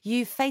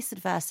 You've faced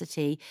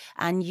adversity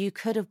and you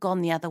could have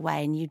gone the other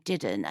way and you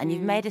didn't, and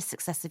you've made a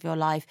success of your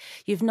life.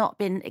 You've not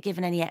been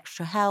given any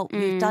extra help.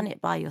 You've done it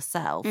by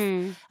yourself.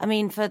 I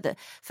mean, for the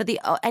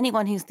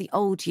anyone who's the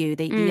old you,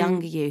 the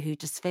younger you, who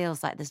just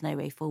feels like there's no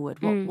way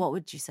forward, what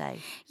would you say?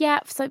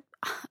 Yeah, so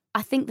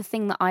I think the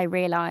thing that I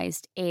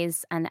realised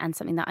is, and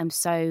something that I'm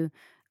so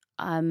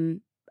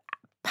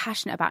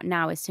passionate about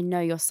now, is to know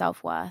your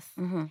self-worth.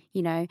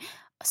 You know,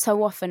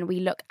 so often we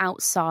look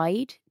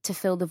outside to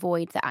fill the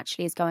void that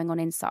actually is going on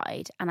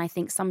inside. And I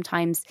think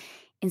sometimes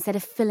instead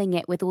of filling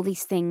it with all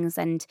these things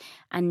and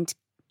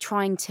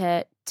trying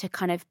to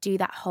kind of do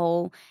that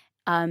whole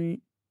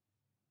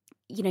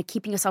you know,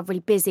 keeping yourself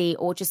really busy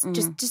or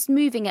just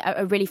moving at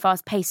a really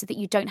fast pace so that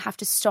you don't have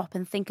to stop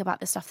and think about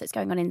the stuff that's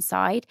going on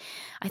inside.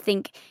 I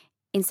think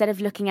instead of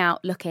looking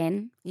out, look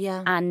in.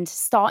 And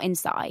start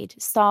inside.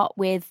 Start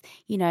with,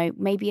 you know,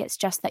 maybe it's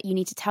just that you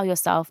need to tell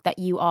yourself that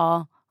you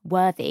are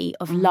worthy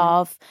of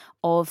love,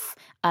 of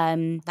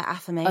that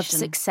affirmation, of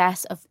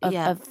success,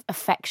 of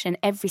affection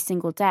every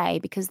single day,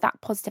 because that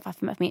positive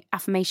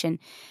affirmation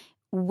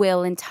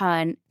will in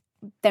turn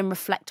then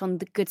reflect on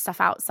the good stuff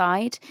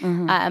outside.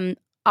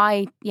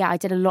 I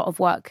did a lot of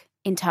work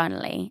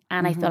internally,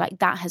 and I feel like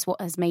that what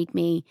has made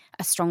me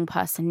a strong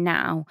person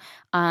now.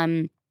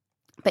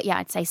 But yeah,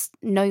 I'd say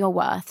know your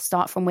worth,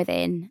 start from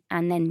within,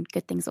 and then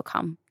good things will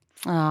come.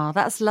 Oh,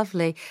 that's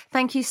lovely.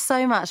 Thank you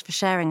so much for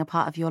sharing a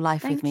part of your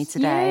life with me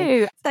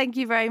today. Thank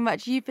you very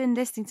much. You've been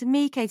listening to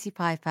me, Katie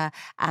Piper,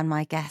 and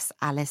my guest,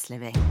 Alice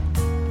Living.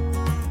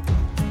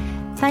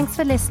 Thanks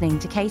for listening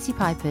to Katie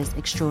Piper's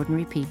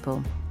Extraordinary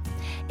People.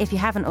 If you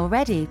haven't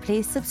already,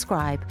 please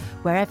subscribe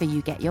wherever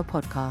you get your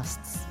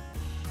podcasts.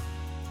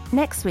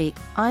 Next week,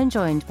 I'm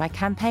joined by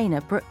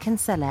campaigner Brooke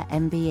Kinsella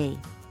MBE,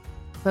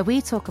 where we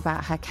talk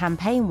about her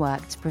campaign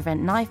work to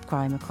prevent knife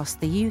crime across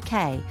the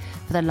UK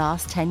for the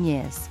last 10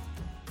 years,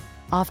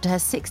 after her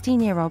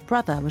 16-year-old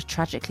brother was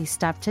tragically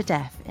stabbed to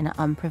death in an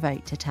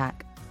unprovoked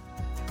attack.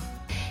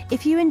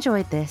 If you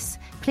enjoyed this,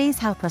 please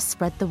help us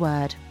spread the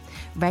word.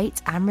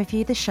 Rate and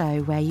review the show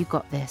where you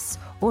got this,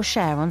 or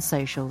share on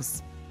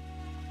socials.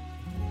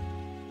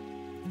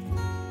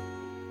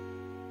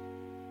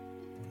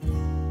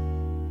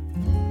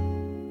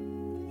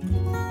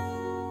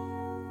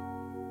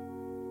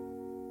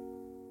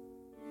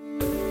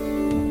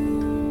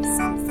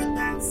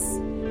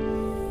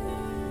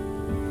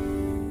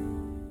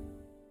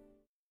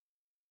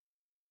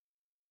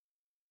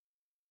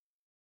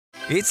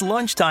 It's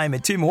lunchtime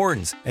at Tim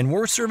Hortons, and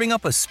we're serving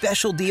up a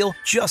special deal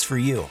just for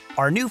you.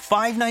 Our new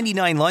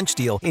 $5.99 lunch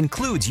deal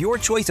includes your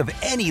choice of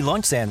any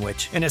lunch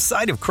sandwich and a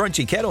side of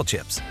crunchy kettle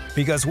chips.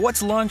 Because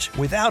what's lunch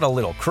without a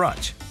little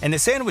crunch? And the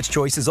sandwich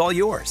choice is all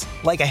yours,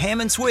 like a ham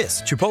and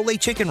Swiss, Chipotle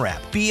chicken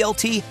wrap,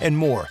 BLT, and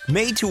more,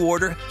 made to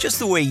order just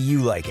the way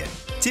you like it.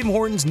 Tim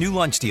Hortons' new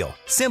lunch deal.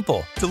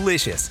 Simple,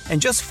 delicious,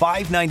 and just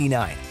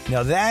 $5.99.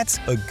 Now that's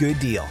a good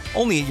deal.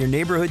 Only at your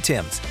neighborhood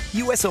Tim's.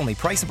 U.S. only.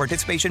 Price and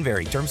participation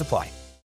vary. Terms apply.